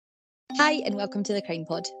Hi and welcome to the Crime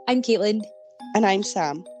Pod. I'm Caitlin. And I'm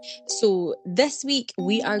Sam. So this week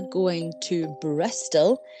we are going to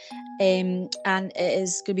Bristol, and it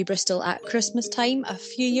is going to be Bristol at Christmas time, a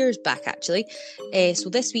few years back actually. So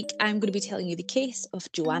this week I'm going to be telling you the case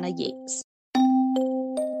of Joanna Yeates.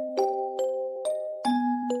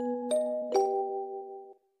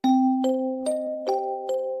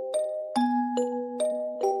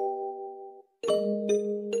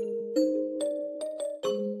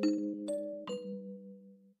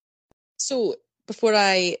 So before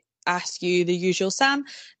I ask you the usual, Sam,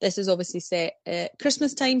 this is obviously set at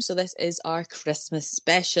Christmas time, so this is our Christmas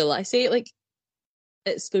special. I say it like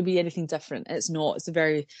it's going to be anything different. It's not. It's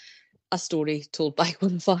a story told by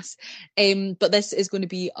one of us. But this is going to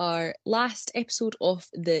be our last episode of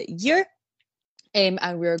the year. And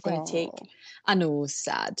we're going to take, I know,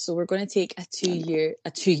 sad. So we're going to take a two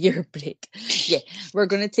year break. Yeah, we're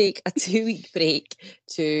going to take a 2-week break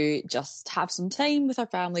to just have some time with our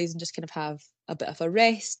families and just kind of have a bit of a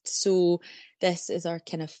rest. So this is our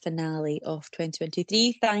kind of finale of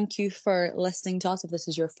 2023. Thank you for listening to us. If this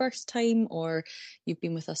is your first time or you've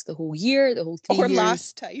been with us the whole year, the whole 3 years. Or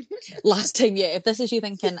last time. Last time, yeah. If this is you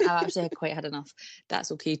thinking, I've actually quite had enough,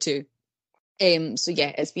 that's okay too. So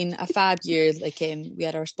yeah, it's been a fab year. Like we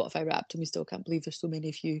had our Spotify Wrapped, and we still can't believe there's so many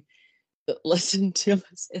of you that listen to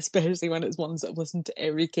us, especially when it's ones that have listened to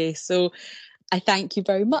every case. So I thank you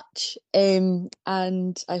very much, and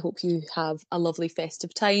I hope you have a lovely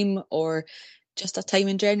festive time or just a time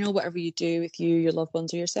in general, whatever you do with you, your loved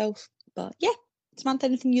ones, or yourself. But yeah, Samantha,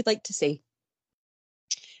 anything you'd like to say?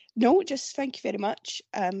 No, just thank you very much,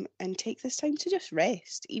 and take this time to just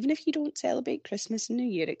rest. Even if you don't celebrate Christmas and New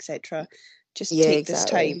Year, etc., just take this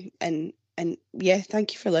time and yeah,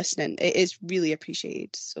 thank you for listening. It is really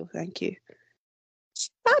appreciated, so thank you.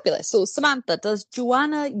 Fabulous. So Samantha, does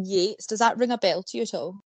Joanna Yeates, does that ring a bell to you at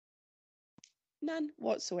all? None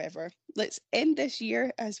whatsoever. Let's end this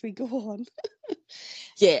year as we go on.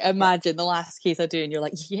 Yeah, imagine the last case I do and you're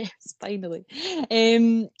like, yes, finally.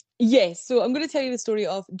 Yes, so I'm going to tell you the story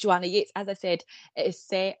of Joanna Yeates. As I said, it is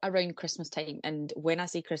set around Christmas time. And when I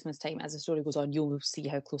say Christmas time, as the story goes on, you'll see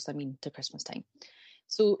how close I mean to Christmas time.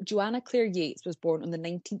 So Joanna Claire Yeates was born on the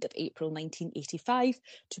 19th of April, 1985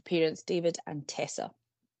 to parents David and Tessa.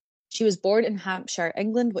 She was born in Hampshire,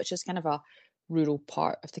 England, which is kind of a rural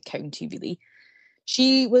part of the county, really.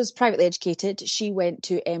 She was privately educated. She went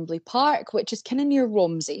to Embley Park, which is kind of near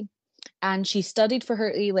Romsey. And she studied for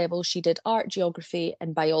her A-level. She did art, geography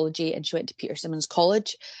and biology, and she went to Peter Symonds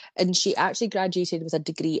College. And she actually graduated with a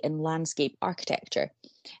degree in landscape architecture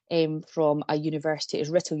from a university, it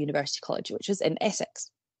was Writtle University College, which was in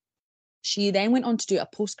Essex. She then went on to do a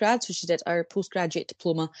postgrad, so she did her postgraduate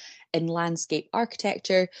diploma in landscape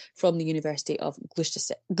architecture from the University of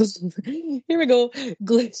Gloucestershire. Here we go,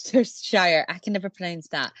 Gloucestershire. I can never pronounce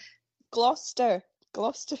that. Gloucestershire.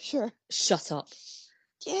 Shut up.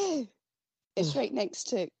 Yeah. It's right next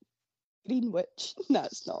to Greenwich. No,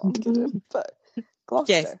 it's not. I'm kidding. But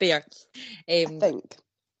Gloucester. Yes, fair. I think.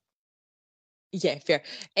 Yeah, fair.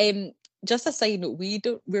 Just a side note,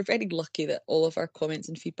 we're very lucky that all of our comments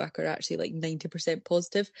and feedback are actually like 90%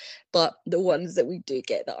 positive, but the ones that we do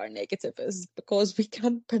get that are negative is because we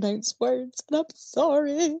can't pronounce words, and I'm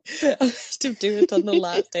sorry. I used to do it on the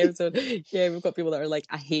last episode. Yeah, we've got people that are like,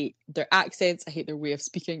 I hate their accents, I hate their way of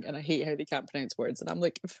speaking, and I hate how they can't pronounce words, and I'm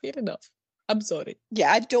like, fair enough. I'm sorry.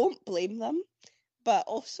 Yeah, I don't blame them, but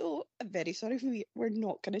also I'm very sorry we're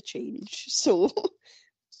not going to change, so...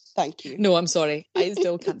 Thank you. No, I'm sorry. I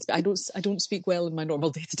still can't speak. I don't speak well in my normal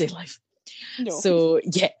day-to-day life. No. So,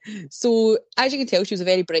 yeah. So, as you can tell, she was a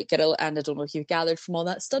very bright girl, and I don't know if you've gathered from all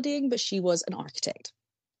that studying, but she was an architect.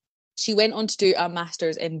 She went on to do a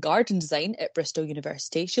master's in garden design at Bristol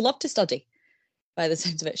University. She loved to study. By the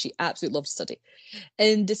sounds of it, she absolutely loved to study.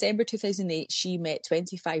 In December 2008, she met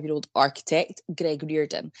 25-year-old architect Greg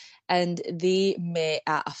Reardon, and they met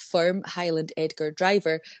at a firm, Highland Edgar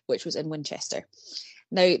Driver, which was in Winchester.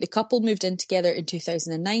 Now, the couple moved in together in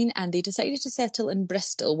 2009 and they decided to settle in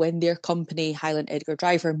Bristol when their company, Highland Edgar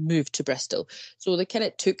Driver, moved to Bristol. So they kind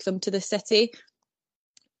of took them to the city.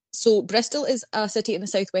 So Bristol is a city in the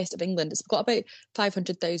southwest of England. It's got about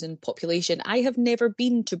 500,000 population. I have never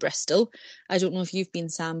been to Bristol. I don't know if you've been,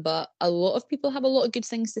 Sam, but a lot of people have a lot of good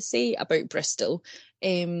things to say about Bristol.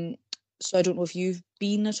 So I don't know if you've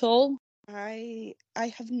been at all. I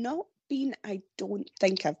have not been. I don't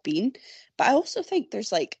think I've been, but I also think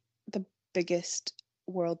there's like the biggest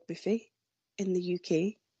world buffet in the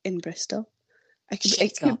UK in Bristol.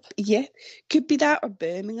 Could be that or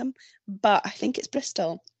Birmingham, but I think it's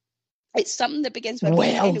Bristol. It's something that begins with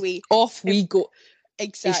well, anyway. Off we go.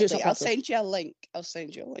 Exactly. I'll send you a link.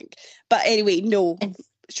 But anyway, no.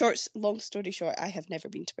 Long story short, I have never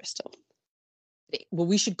been to Bristol. Well,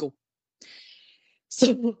 we should go.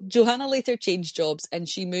 So Joanna later changed jobs and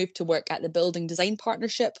she moved to work at the Building Design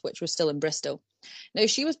Partnership, which was still in Bristol. Now,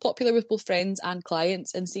 she was popular with both friends and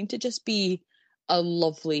clients and seemed to just be a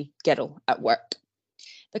lovely girl at work.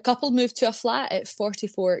 The couple moved to a flat at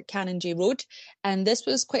 44 Canongate Road, and this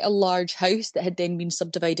was quite a large house that had then been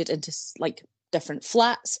subdivided into like different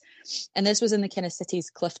flats. And this was in the kind of city's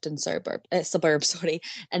Clifton suburb,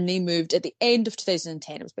 and they moved at the end of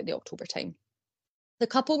 2010. It was about the October time. The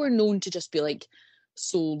couple were known to just be like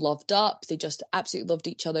so loved up. They just absolutely loved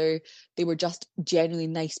each other. They were just genuinely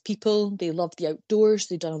nice people. They loved the outdoors.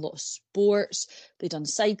 They'd done a lot of sports. They'd done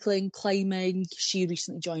cycling, climbing. She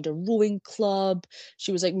recently joined a rowing club.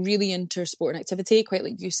 She was like really into sport and activity, quite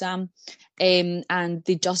like you, Sam. And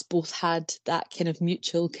they just both had that kind of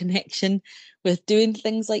mutual connection with doing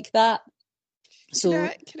things like that. So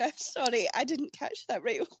can I sorry, I didn't catch that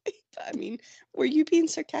right away, but I mean, were you being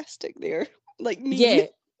sarcastic there? Like me? Yeah,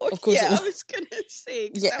 of course. Yeah, I was gonna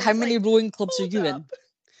say. Yeah, how many rowing clubs are you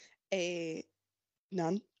in?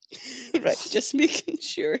 None. Right, just making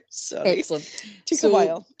sure. Sorry. Excellent. Took a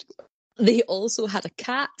while. They also had a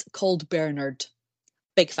cat called Bernard.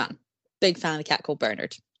 Big fan of a cat called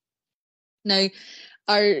Bernard. Now,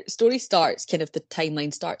 our story starts, kind of the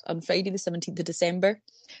timeline starts on Friday the 17th of December.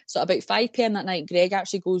 So about 5 p.m. that night, Greg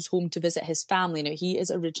actually goes home to visit his family. Now, he is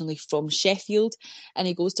originally from Sheffield, and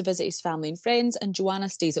he goes to visit his family and friends, and Joanna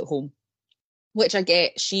stays at home, which I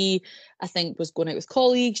get. She, I think, was going out with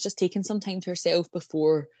colleagues, just taking some time to herself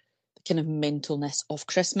before the kind of mentalness of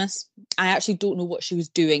Christmas. I actually don't know what she was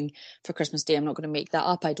doing for Christmas Day. I'm not going to make that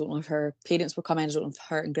up. I don't know if her parents were coming. I don't know if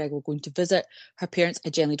her and Greg were going to visit her parents. I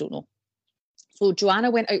generally don't know. So Joanna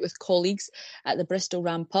went out with colleagues at the Bristol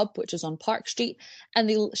Ram pub, which is on Park Street, and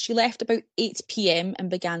she left about 8 p.m. and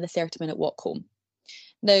began the 30-minute walk home.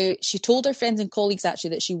 Now, she told her friends and colleagues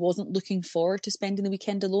actually that she wasn't looking forward to spending the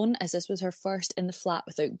weekend alone, as this was her first in the flat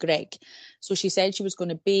without Greg. So she said she was going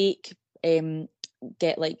to bake,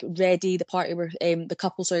 get like ready. The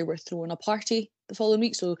couple were throwing a party the following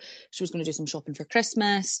week, so she was going to do some shopping for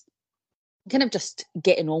Christmas, kind of just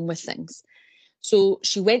getting on with things. So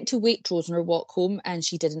she went to Waitrose on her walk home and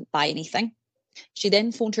she didn't buy anything. She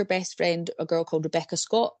then phoned her best friend, a girl called Rebecca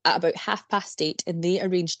Scott, at about 8:30, and they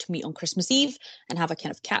arranged to meet on Christmas Eve and have a kind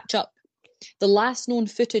of catch up. The last known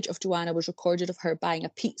footage of Joanna was recorded of her buying a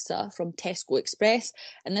pizza from Tesco Express,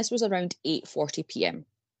 and this was around 8:40 p.m.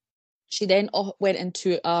 She then went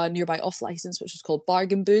into a nearby off-licence, which was called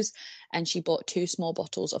Bargain Booze, and she bought 2 small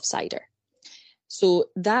bottles of cider. So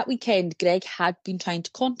that weekend, Greg had been trying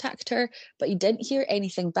to contact her, but he didn't hear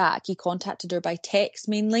anything back. He contacted her by text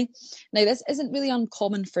mainly. Now, this isn't really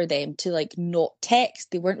uncommon for them to like not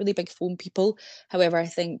text. They weren't really big phone people. However, I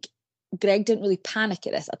think Greg didn't really panic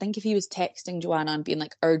at this. I think if he was texting Joanna and being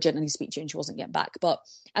like urgent and he speak to you and she wasn't getting back, but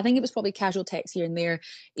I think it was probably casual text here and there.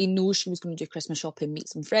 He knows she was going to do Christmas shopping, meet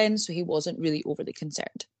some friends, so he wasn't really overly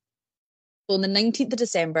concerned. So on the 19th of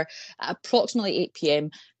December, at approximately 8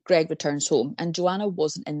 p.m, Greg returns home and Joanna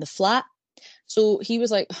wasn't in the flat. So he was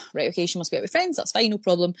like, right, okay, she must be out with friends. That's fine, no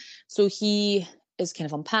problem. So he is kind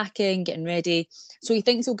of unpacking, getting ready. So he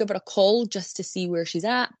thinks he'll give her a call just to see where she's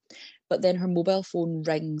at. But then her mobile phone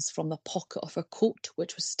rings from the pocket of her coat,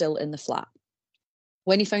 which was still in the flat.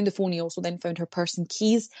 When he found the phone, he also then found her purse and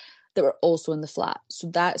keys that were also in the flat. So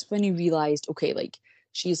that's when he realised, okay, like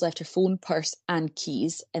she's left her phone, purse and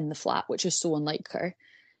keys in the flat, which is so unlike her.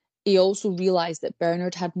 He also realised that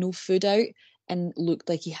Bernard had no food out and looked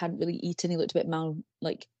like he hadn't really eaten. He looked a bit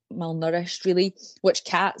malnourished, really, which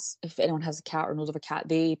cats, if anyone has a cat or knows of a cat,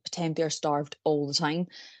 they pretend they're starved all the time.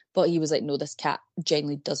 But he was like, no, this cat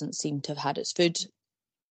generally doesn't seem to have had its food.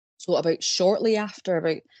 So about shortly after,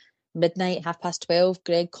 about midnight, 12:30,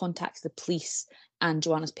 Greg contacts the police and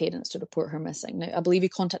Joanna's parents to report her missing. Now, I believe he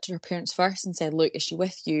contacted her parents first and said, look, is she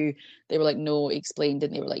with you? They were like, no, he explained,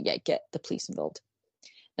 and they were like, yeah, get the police involved.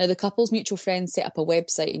 Now, the couple's mutual friends set up a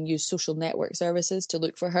website and used social network services to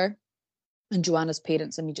look for her, and Joanna's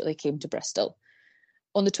parents immediately came to Bristol.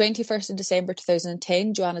 On the 21st of December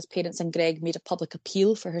 2010, Joanna's parents and Greg made a public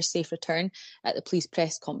appeal for her safe return at the police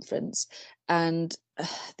press conference, and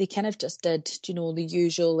they kind of just did, the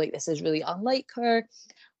usual, like, this is really unlike her,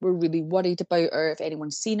 we're really worried about her, if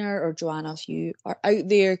anyone's seen her, or Joanna, if you are out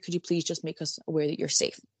there, could you please just make us aware that you're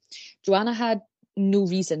safe? Joanna had no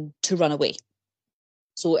reason to run away.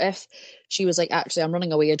 So if she was like, actually, I'm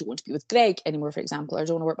running away, I don't want to be with Greg anymore, for example, or I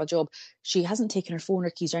don't want to work my job, she hasn't taken her phone or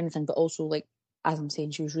keys or anything, but also, like, as I'm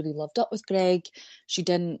saying, she was really loved up with Greg. She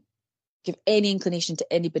didn't give any inclination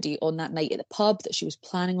to anybody on that night at the pub that she was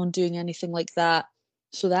planning on doing anything like that.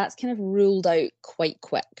 So that's kind of ruled out quite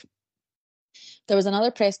quick. There was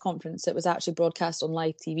another press conference that was actually broadcast on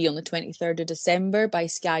live TV on the 23rd of December by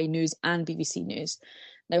Sky News and BBC News.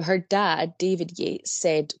 Now, her dad, David Yeates,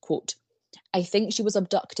 said, quote, "I think she was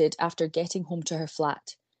abducted after getting home to her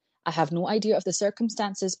flat. I have no idea of the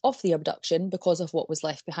circumstances of the abduction because of what was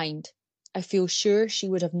left behind. I feel sure she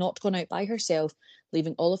would have not gone out by herself,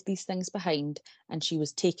 leaving all of these things behind, and she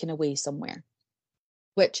was taken away somewhere."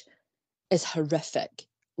 Which is horrific.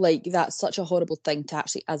 Like, that's such a horrible thing to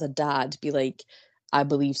actually, as a dad, be like, I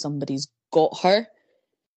believe somebody's got her.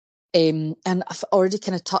 And I've already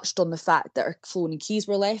kind of touched on the fact that her phone and keys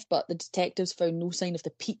were left, but the detectives found no sign of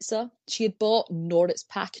the pizza she had bought, nor its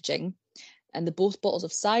packaging. And both bottles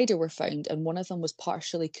of cider were found, and one of them was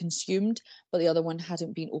partially consumed, but the other one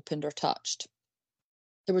hadn't been opened or touched.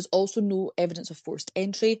 There was also no evidence of forced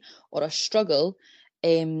entry or a struggle.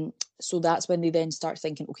 So that's when they then start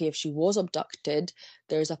thinking, okay, if she was abducted,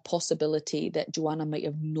 there's a possibility that Joanna might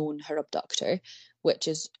have known her abductor, which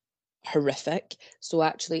is horrific. So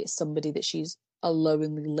actually it's somebody that she's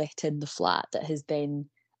allowingly let in the flat that has then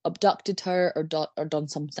abducted her or done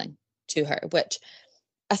something to her, which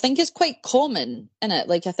I think is quite common, isn't it?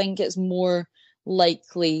 Like, I think it's more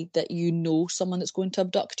likely that you know someone that's going to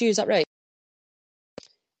abduct you. Is that right?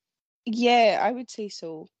 Yeah, I would say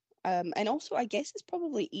so. And also, I guess it's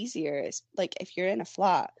probably easier. It's like if you're in a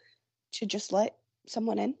flat to just let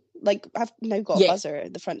someone in. Like, I've now got a buzzer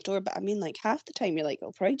at the front door, but I mean, like, half the time you're like,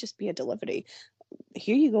 it'll probably just be a delivery.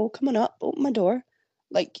 Here you go, come on up, open my door.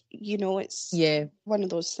 Like, it's one of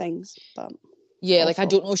those things. But yeah, like, I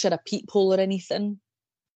don't know if she had a peephole or anything.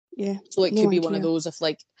 Yeah. So it could be one of those if,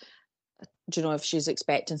 like, do you know, if she's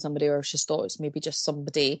expecting somebody or if she's thought it's maybe just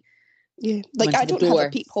somebody. Yeah, like, I don't have a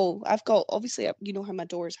peephole. I've got, obviously, you know how my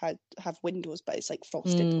doors have windows, but it's like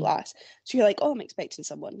frosted glass. So you're like, oh, I'm expecting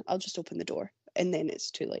someone. I'll just open the door, and then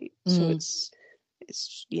it's too late. So it's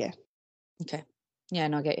yeah. Okay. Yeah,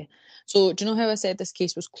 no, I get you. So do you know how I said this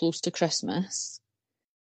case was close to Christmas?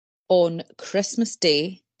 On Christmas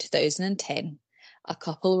Day 2010, a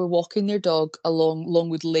couple were walking their dog along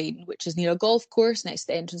Longwood Lane, which is near a golf course next to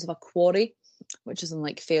the entrance of a quarry, which is in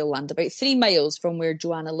like Fale Land, about 3 miles from where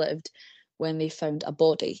Joanna lived, when they found a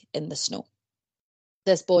body in the snow.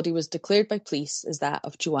 This body was declared by police as that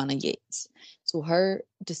of Joanna Yeates. So her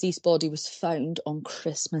deceased body was found on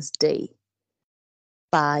Christmas Day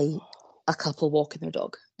by a couple walking their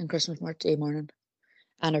dog on Christmas Day morning,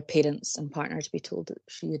 and her parents and partner to be told that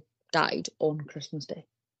she had died on Christmas Day,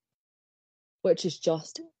 which is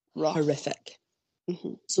just horrific.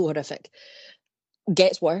 So horrific.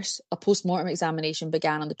 Gets worse. A post-mortem examination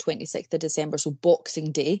began on the 26th of December, so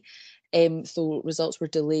Boxing Day. So results were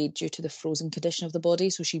delayed due to the frozen condition of the body,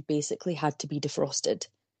 so she basically had to be defrosted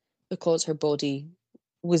because her body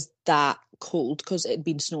was that cold, because it had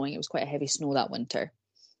been snowing. It was quite a heavy snow that winter.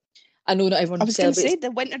 I know not everyone. I was going to say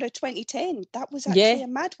the winter of 2010. That was actually a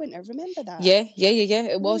mad winter. Remember that? Yeah.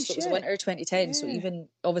 It was. So it was the winter of 2010. Yeah. So even,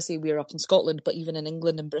 obviously, we were up in Scotland, but even in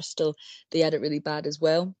England and Bristol, they had it really bad as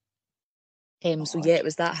well. So yeah, it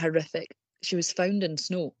was that horrific. She was found in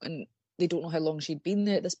snow, and they don't know how long she'd been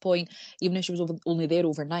there at this point. Even if she was only there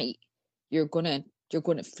overnight, you're gonna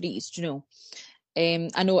freeze. Do you know?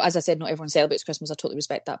 I know, as I said, not everyone celebrates Christmas. I totally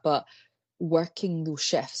respect that, but working those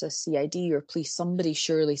shifts as CID or police, somebody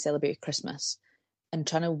surely celebrated Christmas, and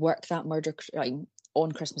trying to work that murder crime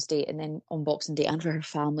on Christmas Day and then on Boxing Day and for her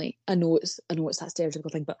family. I know it's that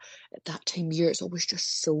stereotypical thing, but at that time of year, it's always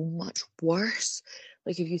just so much worse.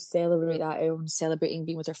 Like, if you celebrate that, everyone's celebrating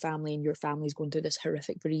being with their family and your family's going through this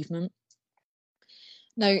horrific bereavement.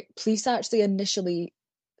 Now, police actually initially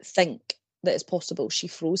think that it's possible she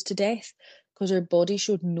froze to death because her body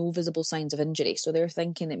showed no visible signs of injury. So they're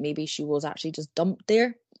thinking that maybe she was actually just dumped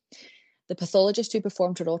there. The pathologist who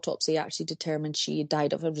performed her autopsy actually determined she had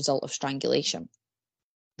died as a result of strangulation.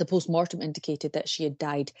 The post-mortem indicated that she had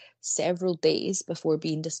died several days before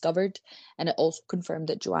being discovered, and it also confirmed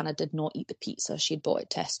that Joanna did not eat the pizza she had bought at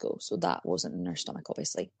Tesco, so that wasn't in her stomach,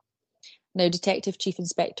 obviously. Now, Detective Chief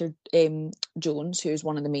Inspector Jones, who's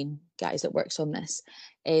one of the main guys that works on this,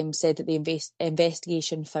 said that the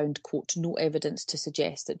investigation found, quote, no evidence to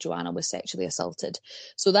suggest that Joanna was sexually assaulted.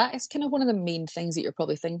 So that is kind of one of the main things that you're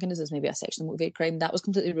probably thinking, is this maybe a sexually motivated crime? That was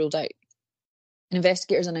completely ruled out.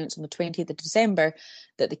 Investigators announced on the 20th of December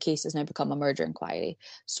that the case has now become a murder inquiry.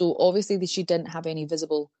 So obviously she didn't have any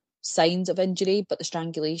visible signs of injury, but the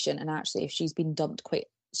strangulation, and actually if she's been dumped quite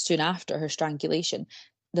soon after her strangulation,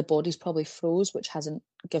 the body's probably froze, which hasn't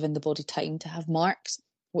given the body time to have marks,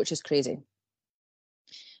 which is crazy.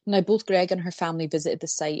 Now, both Greg and her family visited the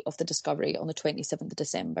site of the discovery on the 27th of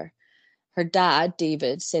December. Her dad,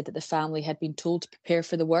 David, said that the family had been told to prepare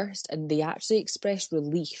for the worst, and they actually expressed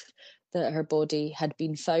relief that her body had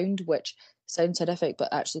been found, which sounds horrific,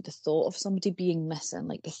 but actually the thought of somebody being missing,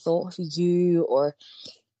 like the thought of you or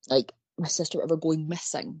like my sister or whatever going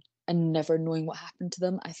missing and never knowing what happened to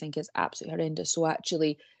them, I think is absolutely horrendous. So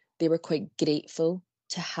actually, they were quite grateful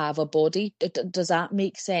to have a body. Does that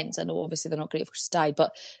make sense? I know obviously they're not grateful she died,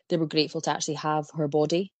 but they were grateful to actually have her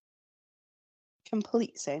body.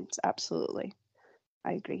 Complete sense, absolutely.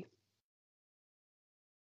 I agree.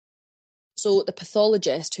 So the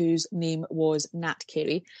pathologist, whose name was Nat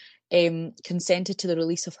Carey, consented to the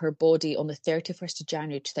release of her body on the 31st of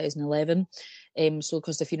January 2011. So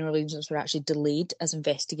because the funeral arrangements were actually delayed as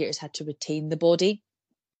investigators had to retain the body.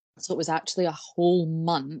 So it was actually a whole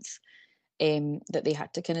month that they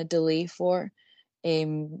had to kind of delay for.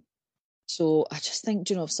 So I just think,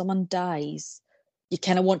 you know, if someone dies, you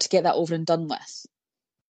kind of want to get that over and done with.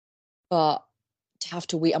 But to have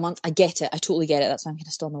to wait a month, I get it. I totally get it. That's why I'm kind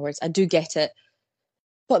of still my words. I do get it.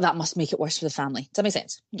 But that must make it worse for the family. Does that make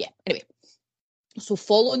sense? Yeah. Anyway. So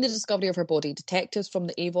following the discovery of her body, detectives from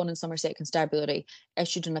the Avon and Somerset Constabulary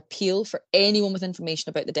issued an appeal for anyone with information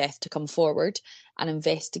about the death to come forward and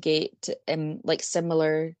investigate like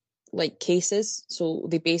similar like cases. So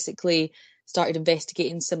they basically started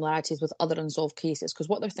investigating similarities with other unsolved cases, because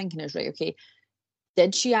what they're thinking is, right, okay,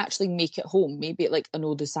 did she actually make it home? Maybe like, I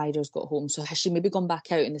know the Siders got home, so has she maybe gone back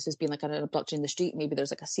out and this has been like an abduction in the street? Maybe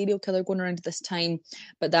there's like a serial killer going around at this time,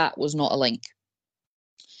 but that was not a link.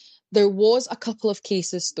 There was a couple of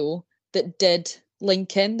cases, though, that did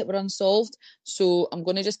link in that were unsolved. So I'm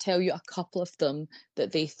going to just tell you a couple of them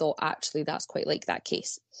that they thought actually that's quite like that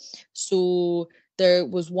case. So there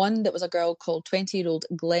was one that was a girl called 20-year-old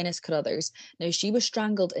Glenys Carruthers. Now, she was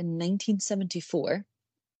strangled in 1974.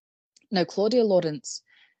 Now, Claudia Lawrence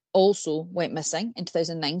also went missing in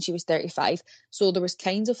 2009. She was 35. So there was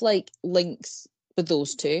kind of like links with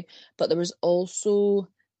those two, but there was also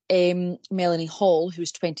Melanie Hall, who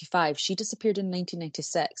was 25. She disappeared in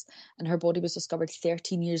 1996 and her body was discovered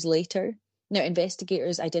 13 years later. Now,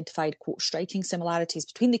 investigators identified, quote, striking similarities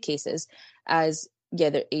between the cases as, yeah,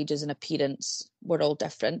 their ages and appearance were all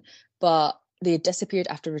different, but they had disappeared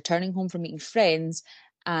after returning home from meeting friends,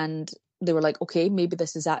 and they were like, okay, maybe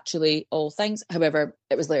this is actually all things. However,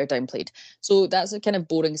 it was later downplayed. So that's a kind of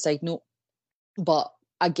boring side note, but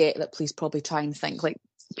I get that police probably try and think like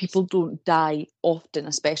people don't die often,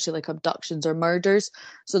 especially like abductions or murders.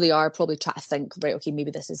 So they are probably trying to think, right, okay,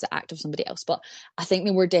 maybe this is the act of somebody else. But I think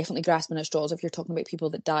they were definitely grasping at straws if you're talking about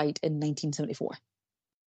people that died in 1974.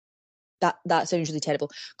 That sounds really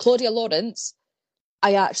terrible. Claudia Lawrence,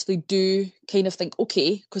 I actually do kind of think,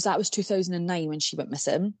 okay, because that was 2009 when she went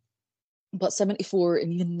missing. But 74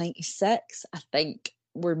 and even 96, I think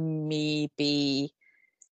were maybe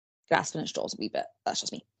grasping at straws a wee bit. That's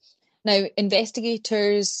just me. Now,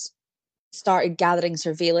 investigators started gathering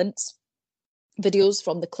surveillance videos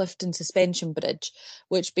from the Clifton Suspension Bridge,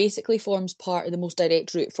 which basically forms part of the most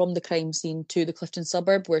direct route from the crime scene to the Clifton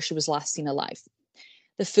suburb where she was last seen alive.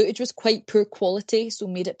 The footage was quite poor quality, so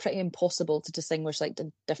made it pretty impossible to distinguish like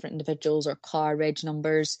the different individuals or car reg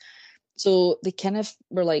numbers. So they kind of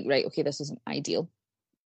were like, right, okay, this isn't ideal.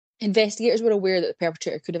 Investigators were aware that the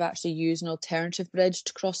perpetrator could have actually used an alternative bridge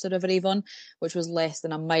to cross the River Avon, which was less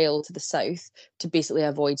than a mile to the south, to basically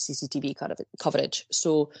avoid CCTV coverage.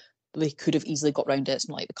 So they could have easily got round it. It's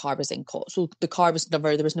not like the car was then caught. So there was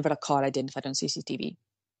never a car identified on CCTV.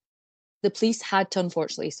 The police had to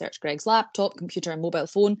unfortunately search Greg's laptop, computer, and mobile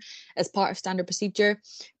phone as part of standard procedure,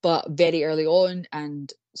 but very early on,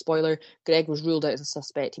 and spoiler, Greg was ruled out as a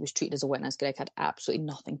suspect. He was treated as a witness. Greg had absolutely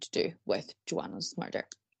nothing to do with Joanna's murder.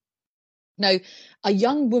 Now, a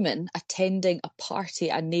young woman attending a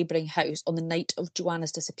party at a neighbouring house on the night of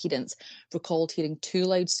Joanna's disappearance recalled hearing two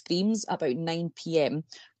loud screams about 9 p.m.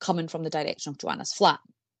 coming from the direction of Joanna's flat.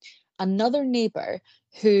 Another neighbour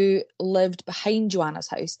who lived behind Joanna's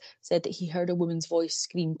house said that he heard a woman's voice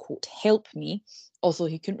scream, quote, "help me," although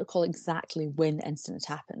he couldn't recall exactly when the incident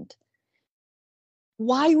happened.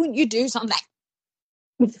 Why wouldn't you do something?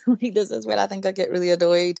 Like, this is where I think I get really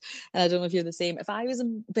annoyed, and I don't know if you're the same. If I was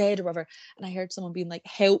in bed or whatever and I heard someone being like,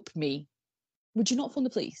 "help me," would you not phone the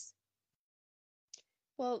police?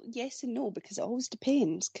 Well, yes and no, because it always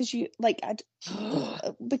depends. Because you like,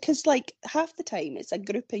 because like half the time it's a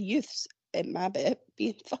group of youths in my bit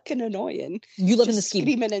being fucking annoying. You live in the just scheme.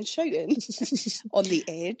 Screaming and shouting on the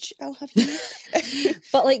edge. I'll have you.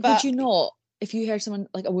 But like, would you not, if you heard someone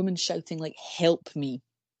like a woman shouting like, "help me"?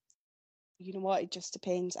 You know what? It just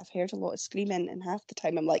depends. I've heard a lot of screaming, and half the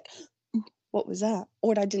time I'm like, what was that?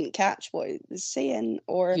 Or I didn't catch what it was saying,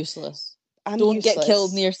 or Useless. I'm Don't useless. get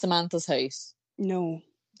killed near Samantha's house. No,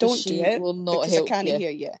 don't do it. Will not because help I can't you.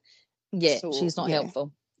 hear you. Yeah, So, she's not yeah.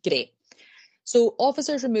 helpful. Great. So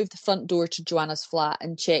officers removed the front door to Joanna's flat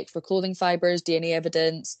and checked for clothing fibres, DNA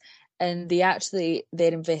evidence, and they actually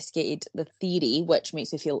then investigated the theory, which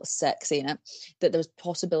makes me feel sick saying it, that there was a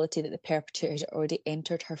possibility that the perpetrator had already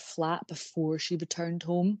entered her flat before she returned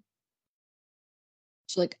home.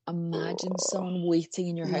 So, like, imagine someone waiting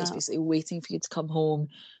in your house, basically waiting for you to come home.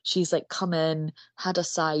 She's like come in, had a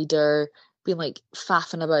cider, been like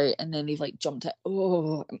faffing about, and then they've like jumped it.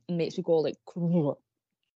 Oh, it makes me go like. Oh.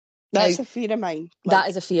 That's a fear of mine. That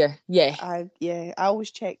is a fear. Yeah. I always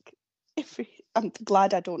check. I'm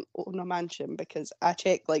glad I don't own a mansion because I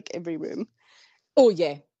check like every room. Oh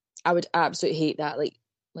yeah, I would absolutely hate that. Like,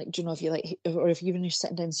 do you know if you like, or if even you're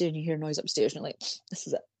sitting downstairs and you hear noise upstairs and you're like, this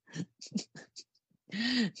is it.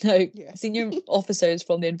 Now, senior officers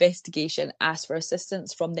from the investigation asked for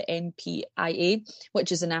assistance from the NPIA,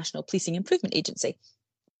 which is the National Policing Improvement Agency,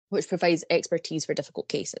 which provides expertise for difficult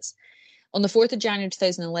cases. On the 4th of January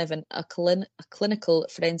 2011, a clinical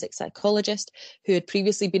forensic psychologist who had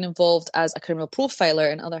previously been involved as a criminal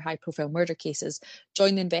profiler in other high-profile murder cases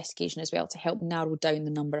joined the investigation as well to help narrow down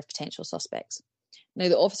the number of potential suspects. Now,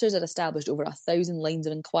 the officers had established over 1,000 lines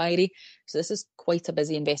of inquiry, so this is quite a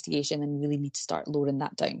busy investigation and really need to start lowering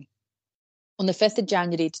that down. On the 5th of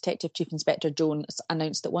January, Detective Chief Inspector Jones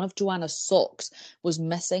announced that one of Joanna's socks was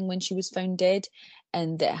missing when she was found dead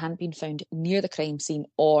and that it hadn't been found near the crime scene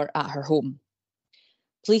or at her home.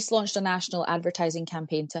 Police launched a national advertising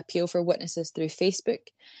campaign to appeal for witnesses through Facebook.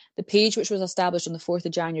 The page, which was established on the 4th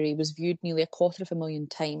of January, was viewed nearly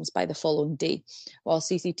 250,000 times by the following day, while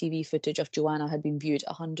CCTV footage of Joanna had been viewed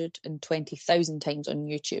 120,000 times on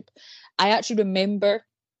YouTube. I actually remember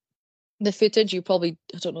the footage. You probably,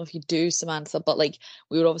 I don't know if you do, Samantha, but like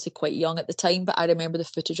we were obviously quite young at the time, but I remember the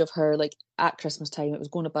footage of her like at Christmas time. It was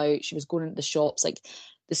going about, she was going into the shops, like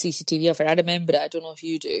the CCTV of her. I remember it. I don't know if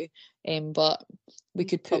you do, but we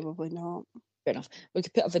could put, probably not. Fair enough. We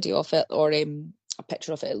could put a video of it or a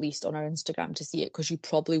picture of it at least on our Instagram to see it, because you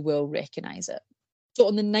probably will recognise it. So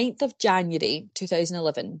on the 9th of January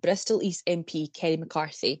 2011, Bristol East MP Kerry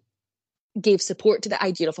McCarthy gave support to the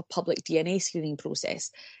idea of a public DNA screening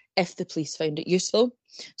process if the police found it useful.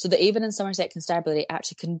 So the Avon and Somerset Constabulary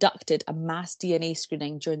actually conducted a mass DNA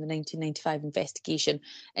screening during the 1995 investigation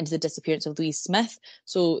into the disappearance of Louise Smith.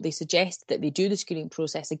 So they suggest that they do the screening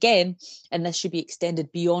process again, and this should be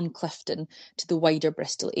extended beyond Clifton to the wider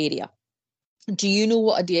Bristol area. Do you know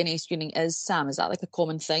what a DNA screening is, Sam? Is that like a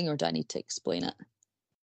common thing, or do I need to explain it?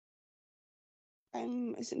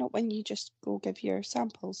 Is it not when you just go give your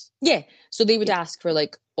samples? Yeah, so they would ask for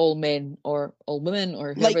like all men or all women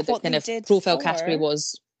or whoever like the kind of profile category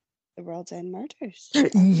was. The World's End Murders.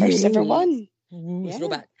 First ever one.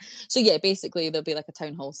 Throwback. So yeah, basically there'll be like a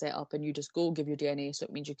town hall set up and you just go give your DNA, so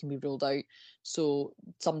it means you can be ruled out. So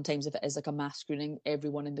sometimes if it is like a mass screening,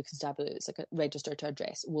 everyone in the constabulary that's like a registered to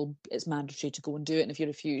address it's mandatory to go and do it, and if you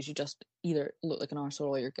refuse you just either look like an arsehole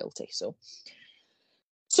or you're guilty. So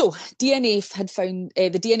DNA had found the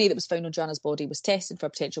DNA that was found on Joanna's body was tested for a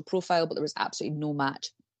potential profile, but there was absolutely no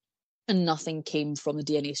match, and nothing came from the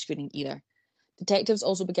DNA screening either. Detectives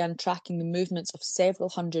also began tracking the movements of several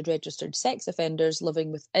hundred registered sex offenders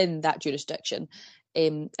living within that jurisdiction,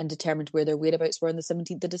 and determined where their whereabouts were on the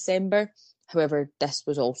 17th of December. However, this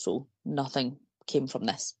was also nothing came from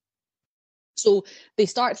this. So they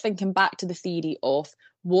start thinking back to the theory of,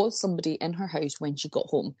 was somebody in her house when she got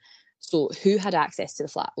home? So who had access to the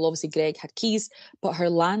flat? Well, obviously Greg had keys, but her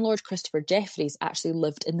landlord, Christopher Jeffries, actually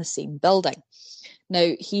lived in the same building.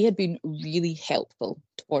 Now, he had been really helpful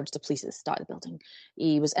towards the police at the start of the building.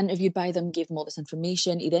 He was interviewed by them, gave them all this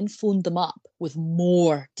information. He then phoned them up with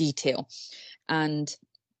more detail. And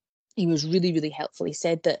he was really, really helpful. He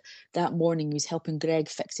said that morning he was helping Greg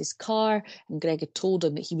fix his car, and Greg had told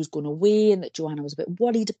him that he was going away and that Joanna was a bit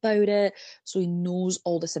worried about it. So he knows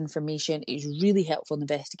all this information. He's really helpful in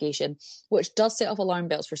the investigation, which does set off alarm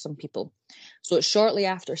bells for some people. So it's shortly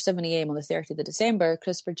after 7 a.m. on the 30th of December,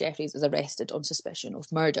 Christopher Jeffries is arrested on suspicion of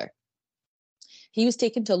murder. He was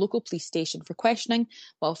taken to a local police station for questioning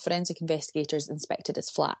while forensic investigators inspected his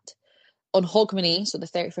flat. On Hogmanay, so the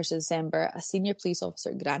 31st of December, a senior police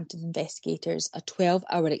officer granted investigators a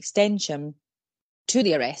 12-hour extension to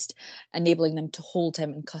the arrest, enabling them to hold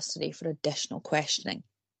him in custody for additional questioning.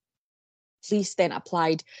 Police then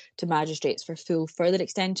applied to magistrates for full further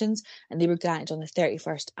extensions, and they were granted on the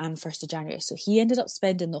 31st and 1st of January. So he ended up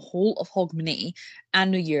spending the whole of Hogmanay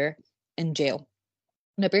and New Year in jail.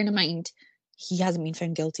 Now, bearing in mind, he hasn't been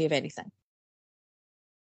found guilty of anything.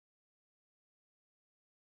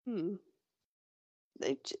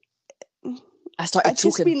 I started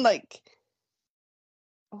choking. just been like,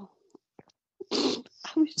 oh. I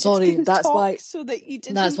was sorry, that's why. So that you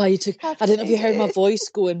didn't. That's why you took. I didn't know if you heard my voice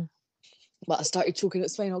going, but I started choking.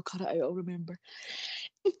 It's fine. I'll cut it out. I'll remember.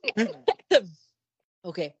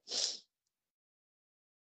 Okay.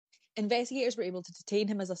 Investigators were able to detain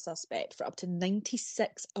him as a suspect for up to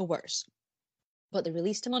 96 hours, but they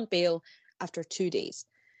released him on bail after 2 days.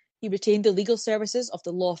 He retained the legal services of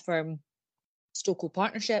the law firm Stokoe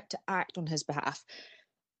Partnership to act on his behalf.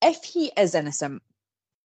 If he is innocent,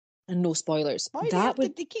 and no spoilers, why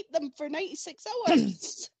did they keep them for 96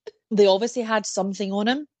 hours? They obviously had something on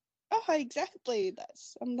him. Oh, exactly.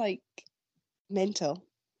 I'm like mental.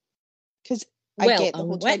 Because I get the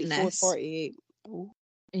whole 24, 48. Oh.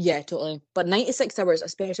 Yeah, totally. But 96 hours,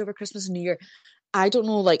 especially over Christmas and New Year, I don't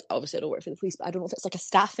know, like, obviously I don't work for the police, but I don't know if it's like a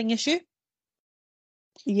staffing issue.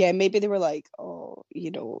 Yeah, maybe they were like, oh,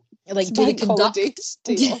 like, do they conduct...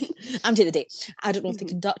 I'm to the day. I don't know if they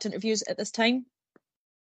conduct interviews at this time.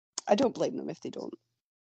 I don't blame them if they don't.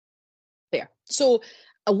 Fair. So,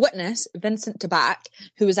 a witness, Vincent Tabak,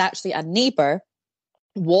 who was actually a neighbour,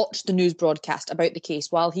 watched the news broadcast about the case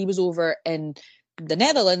while he was over in the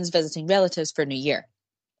Netherlands visiting relatives for New Year.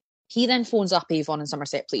 He then phones up Avon and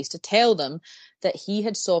Somerset Police to tell them that he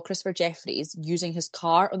had saw Christopher Jeffries using his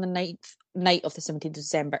car on the night of the 17th of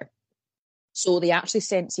December. So they actually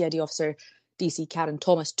sent CID officer DC Karen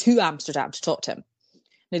Thomas to Amsterdam to talk to him.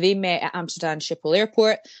 Now, they met at Amsterdam Schiphol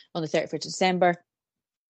Airport on the 31st of December.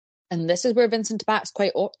 And this is where Vincent Tabak's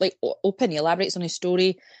quite open. He elaborates on his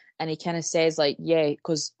story and he kind of says, like, yeah,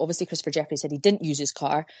 because obviously Christopher Jeffries said he didn't use his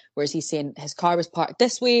car, whereas he's saying his car was parked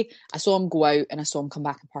this way, I saw him go out and I saw him come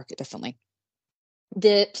back and park it differently.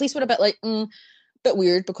 The police were a bit like, bit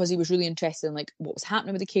weird, because he was really interested in like what was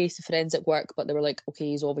happening with the case, the forensic work, but they were like,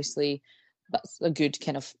 okay, he's obviously that's a good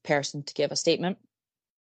kind of person to give a statement.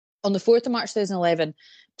 On the 4th of March 2011,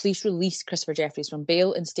 police released Christopher Jeffries from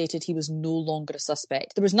bail and stated he was no longer a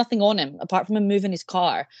suspect. There was nothing on him apart from him moving his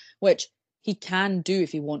car, which he can do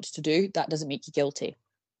if he wants to do. That doesn't make you guilty.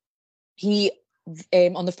 He,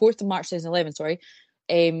 on the 4th of March 2011,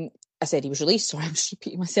 I said he was released, sorry, I'm just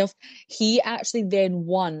repeating myself. He actually then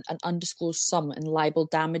won an undisclosed sum in libel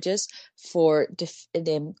damages for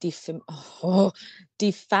defamatory...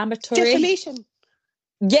 Defamation.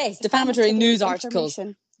 Yes, defamatory news articles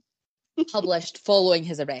published following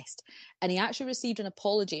his arrest. And he actually received an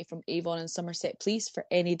apology from Avon and Somerset Police for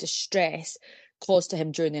any distress caused to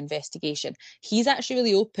him during the investigation. He's actually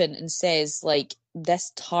really open and says, like,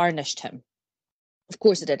 this tarnished him. Of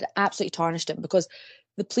course it did. It absolutely tarnished him, because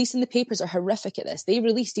the police and the papers are horrific at this. They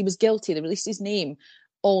released he was guilty. They released his name,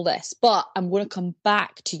 all this. But I'm going to come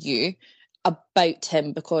back to you about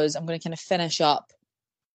him, because I'm going to kind of finish up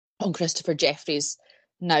on Christopher Jeffries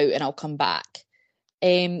now, and I'll come back.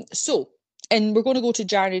 And we're going to go to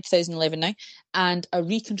January 2011 now, and a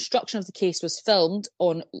reconstruction of the case was filmed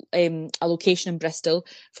on a location in Bristol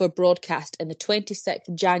for broadcast in the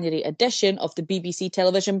 26th January edition of the BBC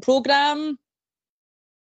television programme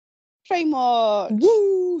Crime Watch.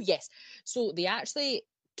 Woo! Yes. So they actually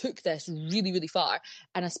took this really, really far,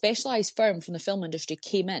 and a specialised firm from the film industry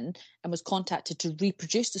came in and was contacted to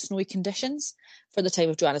reproduce the snowy conditions for the time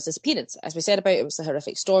of Joanna's disappearance. As we said about it was a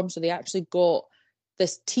horrific storm, so they actually got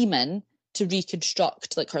this team in to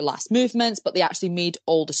reconstruct like her last movements, but they actually made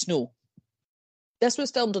all the snow. This was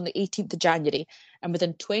filmed on the 18th of January, and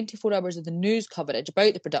within 24 hours of the news coverage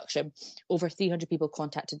about the production, over 300 people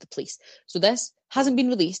contacted the police. So this hasn't been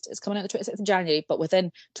released. It's coming out the 26th of January, but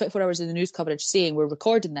within 24 hours of the news coverage saying we're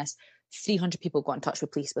recording this, 300 people got in touch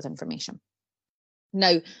with police with information.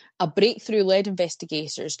 Now, a breakthrough led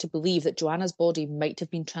investigators to believe that Joanna's body might have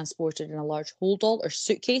been transported in a large holdall or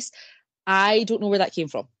suitcase. I don't know where that came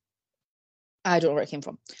from.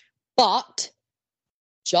 But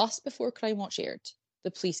just before Crime Watch aired,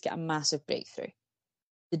 the police get a massive breakthrough.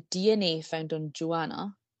 The DNA found on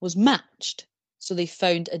Joanna was matched. So they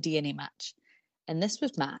found a DNA match. And this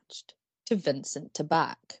was matched to Vincent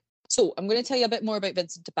Tabak. So I'm going to tell you a bit more about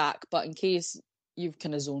Vincent Tabak, but in case you've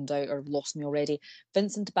kind of zoned out or lost me already,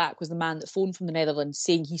 Vincent Tabak was the man that phoned from the Netherlands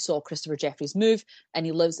saying he saw Christopher Jeffries move, and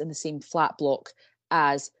he lives in the same flat block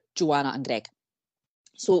as Joanna and Greg.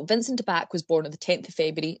 So Vincent Tabak was born on the 10th of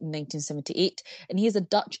February 1978, and he is a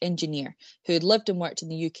Dutch engineer who had lived and worked in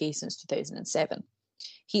the UK since 2007.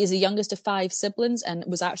 He is the youngest of 5 siblings and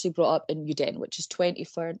was actually brought up in Uden, which is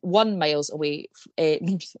 21 miles away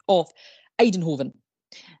off Eindhoven.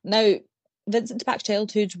 Now, Vincent Tabak's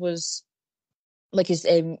childhood was like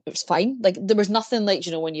it was fine. Like there was nothing like,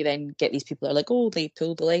 you know, when you then get these people that are like, oh, they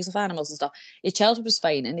pulled the legs of animals and stuff. His childhood was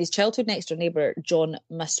fine, and his childhood next door neighbour, John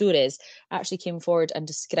Masures, actually came forward and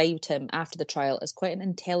described him after the trial as quite an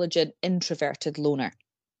intelligent, introverted loner.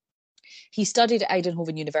 He studied at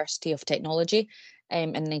Eindhoven University of Technology in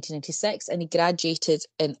 1996, and he graduated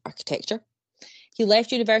in architecture. He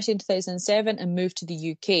left university in 2007 and moved to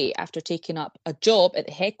the UK after taking up a job at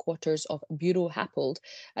the headquarters of Bureau Happold,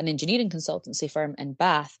 an engineering consultancy firm in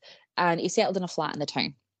Bath, and he settled in a flat in the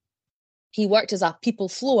town. He worked as a people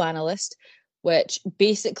flow analyst, which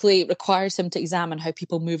basically requires him to examine how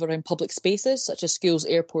people move around public spaces, such as schools,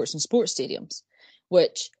 airports, and sports stadiums,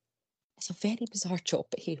 which is a very bizarre job,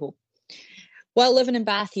 but hey-ho. While living in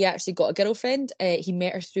Bath, he actually got a girlfriend. He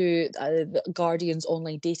met her through the Guardian's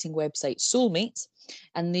online dating website, Soulmates,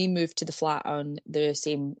 and they moved to the flat on the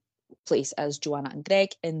same place as Joanna and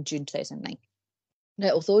Greg in June 2009.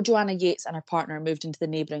 Now, although Joanna Yeates and her partner moved into the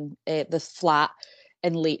neighbouring the flat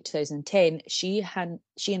in late 2010, she and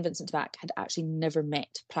Vincent Back had actually never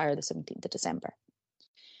met prior to the 17th of December.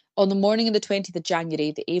 On the morning of the 20th of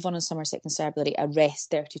January, the Avon and Somerset Constabulary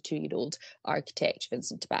arrest 32-year-old architect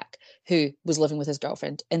Vincent Back, who was living with his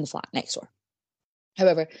girlfriend in the flat next door.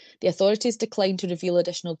 However, the authorities declined to reveal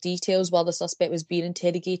additional details while the suspect was being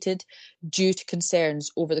interrogated due to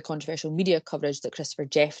concerns over the controversial media coverage that Christopher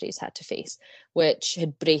Jeffries had to face, which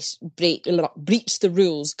had breached the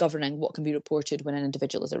rules governing what can be reported when an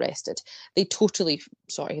individual is arrested. They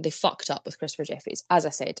fucked up with Christopher Jeffries. As I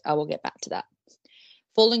said, I will get back to that.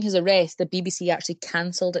 Following his arrest, the BBC actually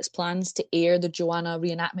cancelled its plans to air the Joanna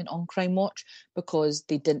reenactment on Crime Watch because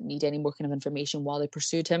they didn't need any more kind of information while they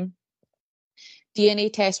pursued him.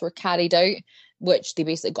 DNA tests were carried out, which they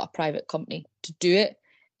basically got a private company to do it.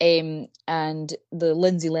 And the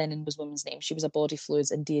Lindsay Lennon was woman's name. She was a body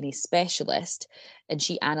fluids and DNA specialist, and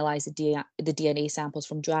she analysed the DNA samples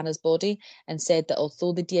from Joanna's body and said that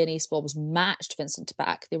although the DNA swabs matched Vincent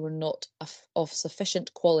Back, they were not of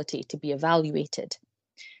sufficient quality to be evaluated.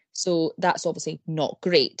 So that's obviously not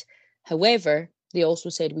great. However, they also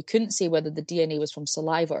said we couldn't say whether the DNA was from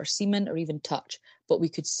saliva or semen or even touch, but we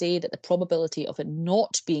could say that the probability of it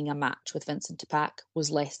not being a match with Vincent Back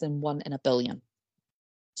was less than 1 in a billion.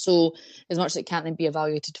 So as much as it can't then be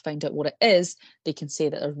evaluated to find out what it is, they can say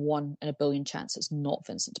that there's 1 in a billion chance it's not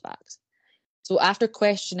Vincent Back's. So after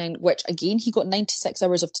questioning, which again, he got 96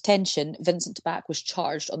 hours of detention, Vincent Back was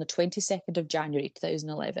charged on the 22nd of January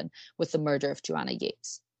 2011 with the murder of Joanna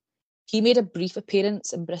Yeates. He made a brief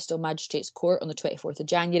appearance in Bristol Magistrates Court on the 24th of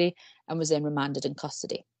January and was then remanded in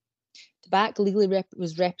custody. Back legally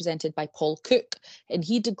was represented by Paul Cook, and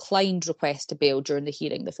he declined requests to bail during the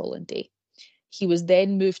hearing the following day. He was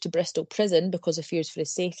then moved to Bristol Prison because of fears for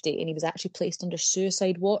his safety, and he was actually placed under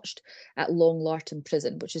suicide watch at Long Lartin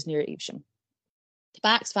Prison, which is near Evesham.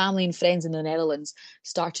 Back's family and friends in the Netherlands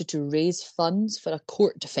started to raise funds for a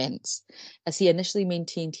court defence, as he initially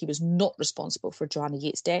maintained he was not responsible for Joanna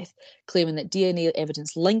Yeates' death, claiming that DNA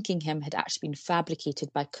evidence linking him had actually been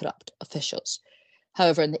fabricated by corrupt officials.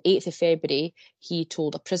 However, on the 8th of February, he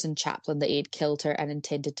told a prison chaplain that he had killed her and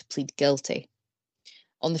intended to plead guilty.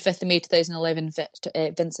 On the 5th of May 2011,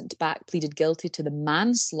 Vincent Back pleaded guilty to the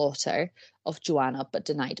manslaughter of Joanna but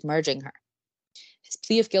denied murdering her. His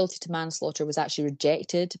plea of guilty to manslaughter was actually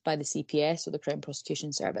rejected by the CPS, or the Crown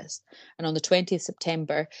Prosecution Service. And on the 20th of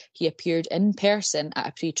September, he appeared in person at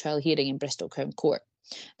a pre-trial hearing in Bristol Crown Court.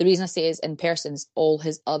 The reason I say is in person is all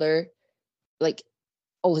his other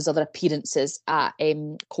appearances at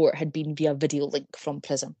court had been via video link from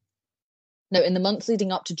prison. Now, in the months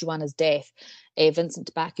leading up to Joanna's death,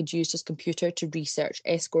 Vincent Back had used his computer to research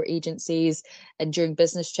escort agencies, and during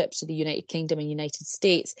business trips to the United Kingdom and United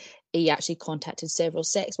States, he actually contacted several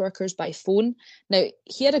sex workers by phone. Now,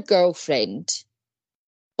 he had a girlfriend,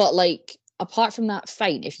 but apart from that,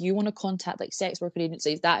 fine. If you want to contact sex worker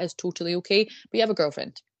agencies, that is totally okay, but you have a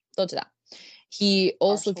girlfriend. Don't do that. He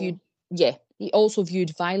also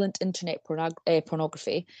viewed violent internet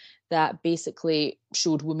pornography that basically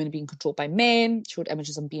showed women being controlled by men, showed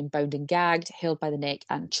images of them being bound and gagged, held by the neck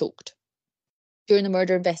and choked. During the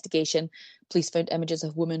murder investigation, police found images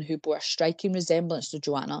of women who bore a striking resemblance to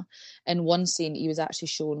Joanna. In one scene, he was actually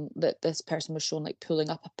shown that this person was shown pulling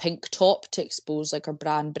up a pink top to expose her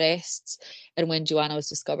bra and breasts. And when Joanna was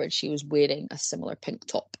discovered, she was wearing a similar pink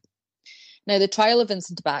top. Now, the trial of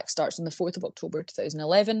Vincent Back starts on the 4th of October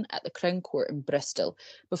 2011 at the Crown Court in Bristol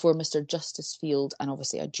before Mr. Justice Field and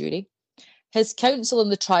obviously a jury. His counsel in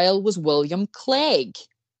the trial was William Clegg.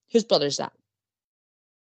 Whose brother is that?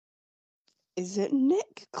 Is it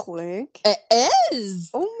Nick Clegg? It is!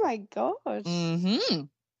 Oh my gosh. Mm-hmm.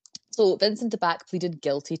 So Vincent Back pleaded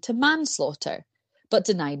guilty to manslaughter. but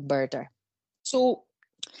denied murder. So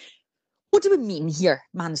what do we mean here,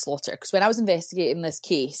 manslaughter? Because when I was investigating this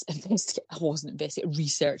case, I wasn't investigating,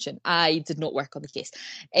 researching. I did not work on the case.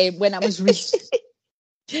 When I was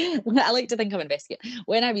I like to think I'm investigating.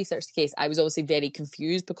 When I researched the case, I was obviously very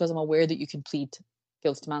confused because I'm aware that you can plead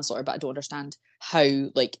guilty to manslaughter, but I don't understand how,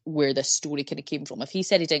 like, where this story kind of came from. If he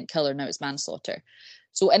said he didn't kill her, now it's manslaughter.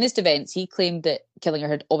 So in his defence, he claimed that killing her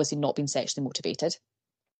had obviously not been sexually motivated.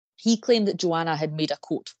 He claimed that Joanna had made a,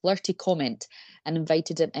 quote, flirty comment and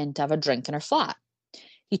invited him in to have a drink in her flat.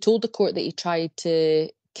 He told the court that he tried to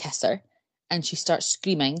kiss her and she starts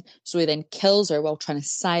screaming, so he then kills her while trying to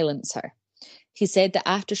silence her. He said that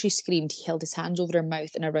after she screamed, he held his hands over her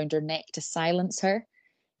mouth and around her neck to silence her.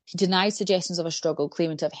 He denied suggestions of a struggle,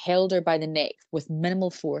 claiming to have held her by the neck with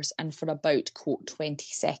minimal force and for about, quote, 20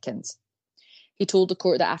 seconds. He told the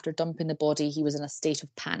court that after dumping the body, he was in a state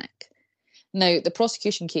of panic. Now, the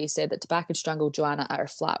prosecution case said that Tabak had strangled Joanna at her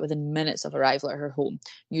flat within minutes of arrival at her home,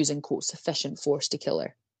 using, quote, sufficient force to kill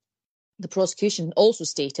her. The prosecution also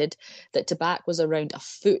stated that Tabak was around a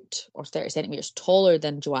foot or 30 centimetres taller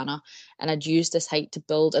than Joanna and had used this height to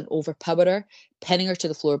build and overpower her, pinning her to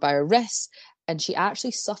the floor by her wrists, and she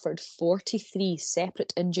actually suffered 43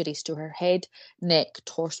 separate injuries to her head, neck,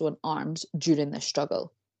 torso and arms during this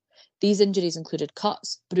struggle. These injuries included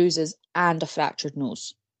cuts, bruises and a fractured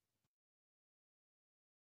nose.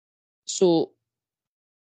 So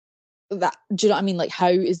that, do you know what I mean? Like, how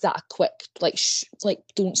is that a quick, like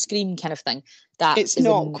don't scream kind of thing? That it's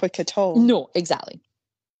not quick at all. No, exactly.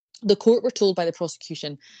 The court were told by the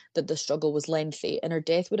prosecution that the struggle was lengthy and her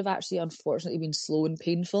death would have actually unfortunately been slow and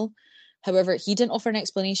painful. However, he didn't offer an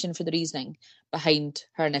explanation for the reasoning behind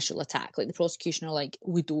her initial attack. Like, the prosecution are like,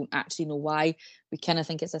 we don't actually know why. We kind of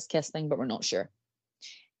think it's this kiss thing, but we're not sure.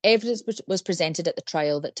 Evidence was presented at the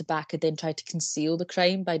trial that Tabak had then tried to conceal the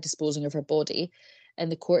crime by disposing of her body,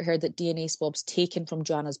 and the court heard that DNA swabs taken from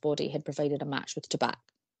Joanna's body had provided a match with Tabak.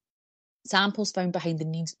 Samples found behind the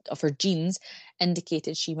knees of her jeans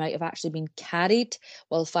indicated she might have actually been carried,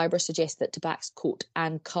 while fibres suggested that Tabak's coat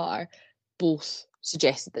and car both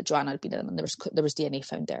suggested that Joanna had been in them, and there was DNA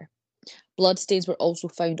found there. Bloodstains were also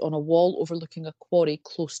found on a wall overlooking a quarry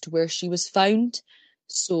close to where she was found,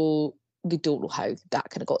 so they don't know how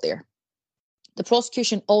that kind of got there. The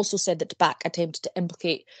prosecution also said that Tabak attempted to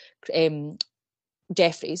implicate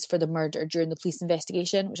Jeffries for the murder during the police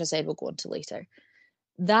investigation, which I said we'll go on to later.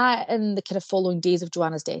 That and the kind of following days of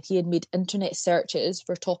Joanna's death, he had made internet searches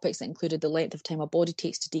for topics that included the length of time a body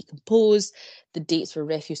takes to decompose, the dates for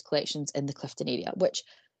refuse collections in the Clifton area, which,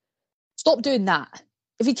 stop doing that.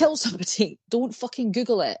 If you kill somebody, don't fucking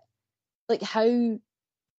Google it. Like, how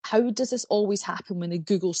does this always happen when they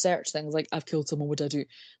Google search things like, I've killed someone, what do I do?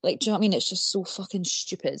 Like, do you know what I mean? It's just so fucking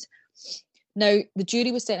stupid. Now, the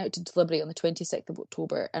jury was sent out to deliberate on the 26th of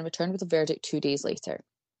October and returned with a verdict 2 days later.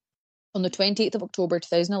 On the 28th of October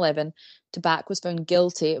 2011, Tabak was found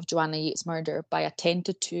guilty of Joanna Yeates' murder by a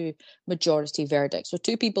 10-2 majority verdict. So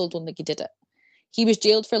 2 people don't think he did it. He was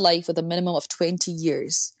jailed for life with a minimum of 20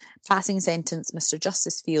 years. Passing sentence, Mr.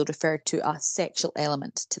 Justice Field referred to a sexual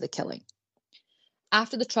element to the killing.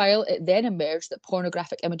 After the trial, it then emerged that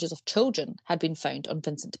pornographic images of children had been found on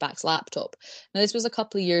Vincent Tabak's laptop. Now, this was a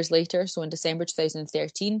couple of years later, so in December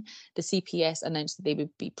 2013, the CPS announced that they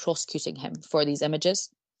would be prosecuting him for these images.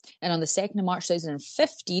 And on the 2nd of March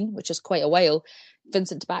 2015, which is quite a while,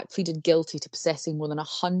 Vincent Tabak pleaded guilty to possessing more than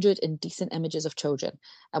 100 indecent images of children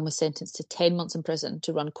and was sentenced to 10 months in prison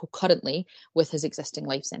to run concurrently with his existing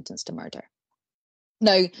life sentence to murder.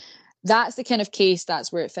 Now, that's the kind of case,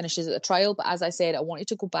 that's where it finishes at the trial. But as I said, I wanted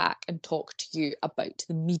to go back and talk to you about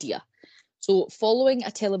the media. So following a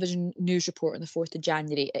television news report on the 4th of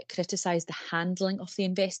January, it criticised the handling of the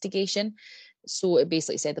investigation. So it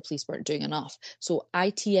basically said the police weren't doing enough. So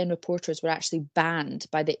ITN reporters were actually banned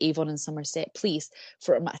by the Avon and Somerset police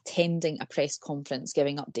from attending a press conference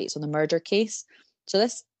giving updates on the murder case. So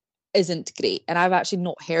this isn't great. And I've actually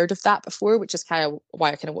not heard of that before, which is kind of why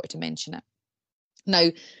I kind of wanted to mention it. Now,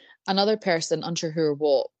 another person, unsure who or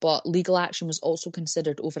what, but legal action was also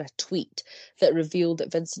considered over a tweet that revealed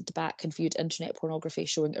that Vincent Tabak had viewed internet pornography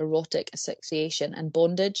showing erotic asphyxiation and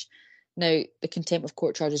bondage. Now, the contempt of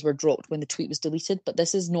court charges were dropped when the tweet was deleted, but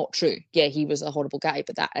this is not true. Yeah, he was a horrible guy,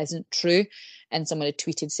 but that isn't true. And someone had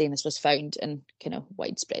tweeted saying this was found and kind of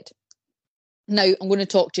widespread. Now, I'm going to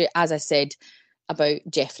talk to you, as I said, about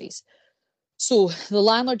Jeffries. So, the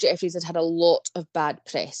landlord Jeffries had had a lot of bad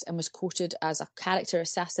press and was quoted as a character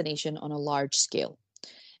assassination on a large scale.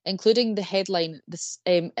 Including a headline, The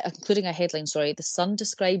Sun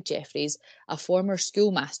described Jeffries, a former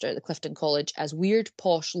schoolmaster at the Clifton College, as weird,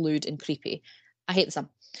 posh, lewd and creepy. I hate the Sun.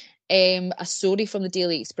 A story from the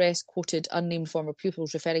Daily Express quoted unnamed former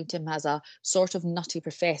pupils referring to him as a sort of nutty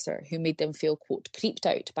professor who made them feel, quote, creeped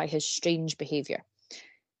out by his strange behaviour.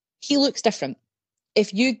 He looks different.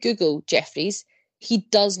 If you Google Jeffries, he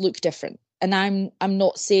does look different. And I'm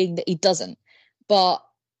not saying that he doesn't, but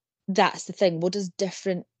that's the thing. What does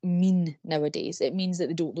different mean nowadays? It means that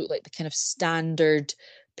they don't look like the kind of standard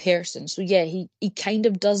person. So yeah, he kind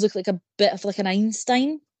of does look like a bit of like an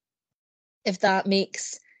Einstein, if that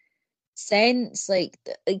makes sense. Like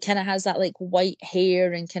it kind of has that like white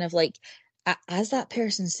hair and kind of like, as that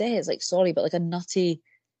person says, like sorry, but like a nutty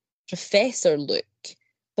professor look.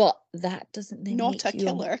 But that doesn't then Not make a you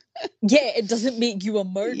killer. yeah, it doesn't make you a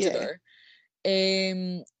Yeah.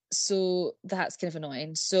 murderer. So that's kind of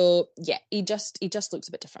annoying. So yeah, he just looks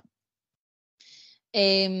a bit different.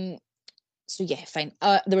 So yeah, fine.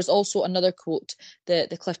 There was also another quote that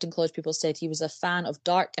the Clifton College people said he was a fan of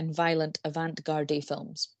dark and violent avant-garde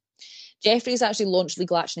films. Jeffries actually launched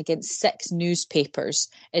legal action against 6 newspapers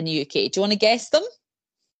in the UK. Do you want to guess them?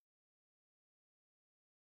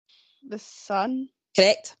 The Sun.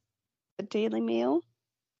 Correct. The Daily Mail.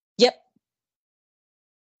 Yep.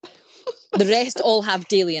 The rest all have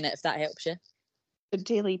daily in it, if that helps you. The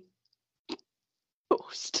Daily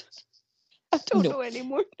Post. I don't know any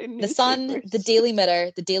more than The Sun, the Daily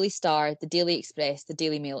Mirror, the Daily Star, the Daily Express, the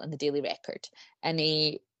Daily Mail, and the Daily Record. And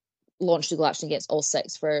he launched legal action against all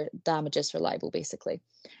 6 for damages for libel, basically.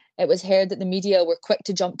 It was heard that the media were quick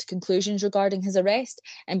to jump to conclusions regarding his arrest,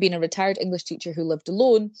 and being a retired English teacher who lived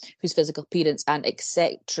alone, whose physical appearance and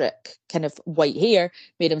eccentric kind of white hair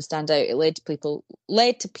made him stand out, it led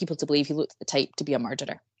to people to believe he looked the type to be a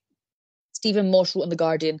murderer. Stephen Moss wrote in The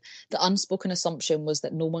Guardian, the unspoken assumption was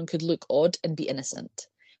that no one could look odd and be innocent,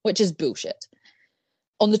 which is bullshit.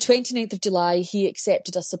 On the 29th of July, he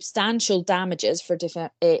accepted a substantial damages for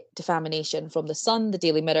defamation from The Sun, the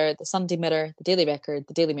Daily Mirror, the Sunday Mirror, the Daily Record,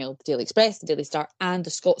 the Daily Mail, the Daily Express, the Daily Star, and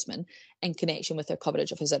the Scotsman in connection with their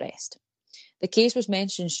coverage of his arrest. The case was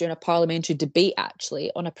mentioned during a parliamentary debate,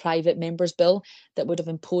 actually, on a private member's bill that would have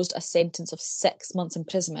imposed a sentence of 6 months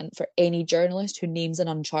imprisonment for any journalist who names an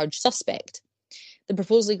uncharged suspect. The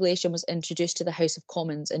proposed legislation was introduced to the House of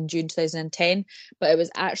Commons in June 2010, but it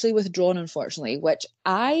was actually withdrawn, unfortunately, which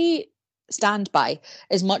I stand by.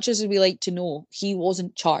 As much as we like to know, he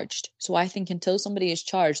wasn't charged. So I think until somebody is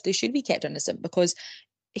charged, they should be kept innocent, because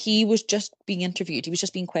he was just being interviewed, he was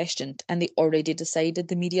just being questioned, and they already decided,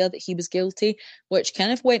 the media, that he was guilty, which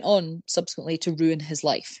kind of went on subsequently to ruin his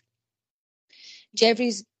life.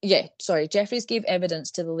 Jeffries gave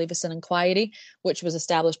evidence to the Leveson inquiry, which was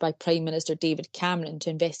established by Prime Minister David Cameron to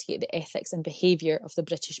investigate the ethics and behaviour of the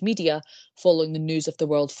British media following the news of the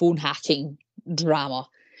world phone hacking drama.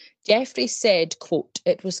 Jeffries said, quote,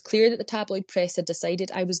 "It was clear that the tabloid press had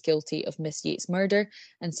decided I was guilty of Miss Yeates' murder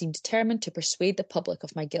and seemed determined to persuade the public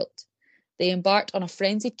of my guilt. They embarked on a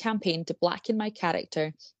frenzied campaign to blacken my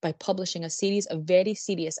character by publishing a series of very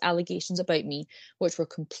serious allegations about me, which were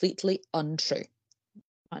completely untrue."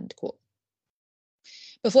 End quote.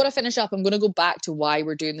 Before I finish up, I'm going to go back to why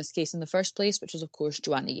we're doing this case in the first place, which was, of course,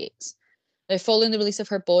 Joanna Yeates. Now, following the release of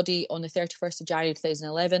her body on the 31st of January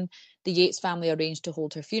 2011, the Yeates family arranged to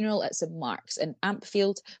hold her funeral at St Mark's in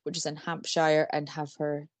Ampfield, which is in Hampshire, and have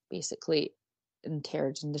her basically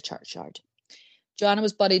interred in the churchyard. Joanna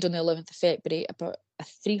was buried on the 11th of February. About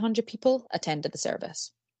 300 people attended the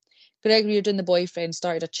service. Greg Reardon, the boyfriend,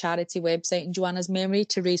 started a charity website in Joanna's memory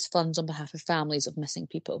to raise funds on behalf of families of missing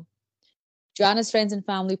people. Joanna's friends and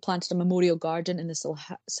family planted a memorial garden in the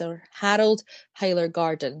Sir Harold Hyler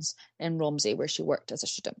Gardens in Romsey, where she worked as a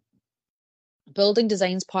student. Building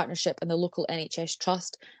Designs Partnership and the local NHS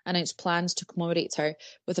Trust announced plans to commemorate her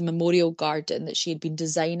with a memorial garden that she had been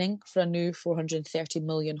designing for a new £430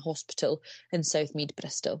 million hospital in Southmead,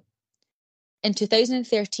 Bristol. In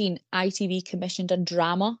 2013, ITV commissioned a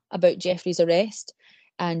drama about Jeffries' arrest,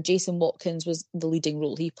 and Jason Watkins was the leading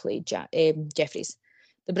role. He played Jeffries.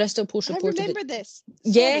 The Bristol Post reported I remember this.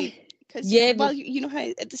 Sorry. Well, you know how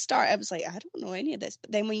at the start I was like, I don't know any of this,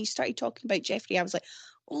 but then when you started talking about Jeffrey, I was like,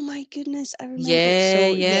 oh my goodness, I remember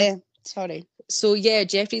it. So sorry. So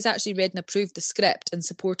Jeffries actually read and approved the script and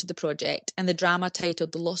supported the project, and the drama,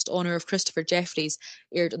 titled The Lost Honour of Christopher Jeffries,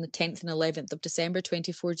 aired on the 10th and 11th of December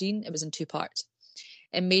 2014. It was in 2 parts.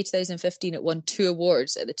 In May 2015, it won 2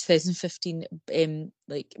 awards at the 2015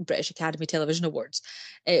 British Academy Television Awards.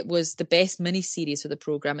 It was the best mini-series for the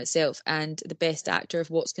programme itself and the best actor of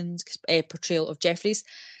Watkins' portrayal of Jeffries.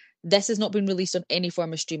 This has not been released on any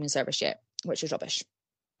form of streaming service yet, which is rubbish.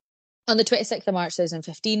 On the 26th of March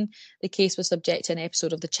 2015, the case was subject to an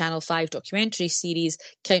episode of the Channel 5 documentary series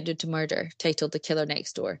Countdown to Murder, titled The Killer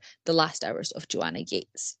Next Door, The Last Hours of Joanna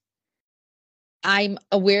Yeates. I'm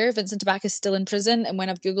aware Vincent Tabak is still in prison, and when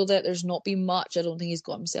I've Googled it, there's not been much. I don't think he's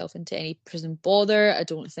got himself into any prison bother. I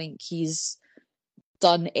don't think he's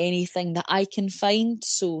done anything that I can find.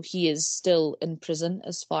 So he is still in prison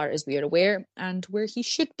as far as we are aware, and where he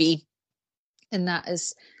should be. And that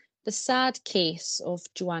is the sad case of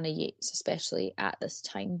Joanna Yeates, especially at this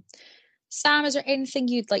time. Sam, is there anything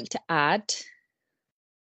you'd like to add?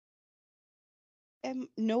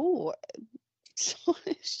 No. So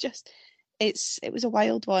it was a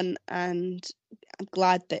wild one, and I'm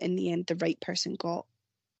glad that in the end the right person got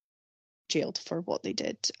jailed for what they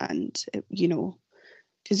did. And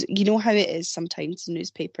because you know how it is sometimes,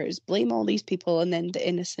 newspapers blame all these people and then the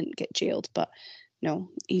innocent get jailed, but no,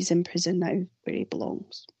 he's in prison now where he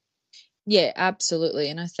belongs. Yeah, absolutely.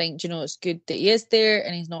 And I think, it's good that he is there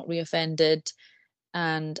and he's not reoffended.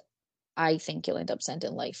 And I think he'll end up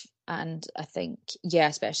sending life. And I think, yeah,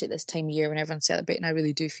 especially at this time of year when everyone's celebrating, I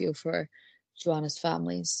really do feel for Joanna's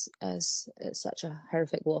families, as it's such a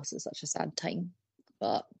horrific loss. It's such a sad time.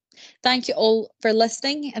 But thank you all for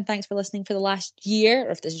listening, and thanks for listening for the last year.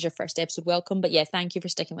 Or if this is your first episode, welcome. But yeah, thank you for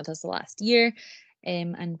sticking with us the last year.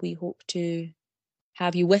 And we hope to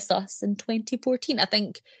have you with us in 2014. I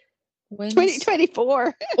think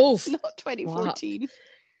 2024. Oh, not 2014.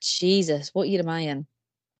 Jesus, what year am I in?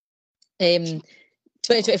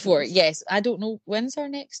 2024. Yes, I don't know when's our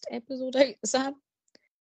next episode out, Sam.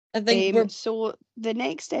 I think so the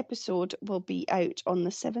next episode will be out on the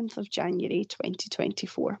 7th of January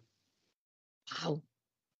 2024. Wow,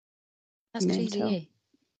 that's Mental. crazy. Eh?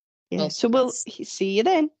 Yeah, well, so we'll see you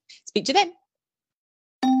then. Speak to you then.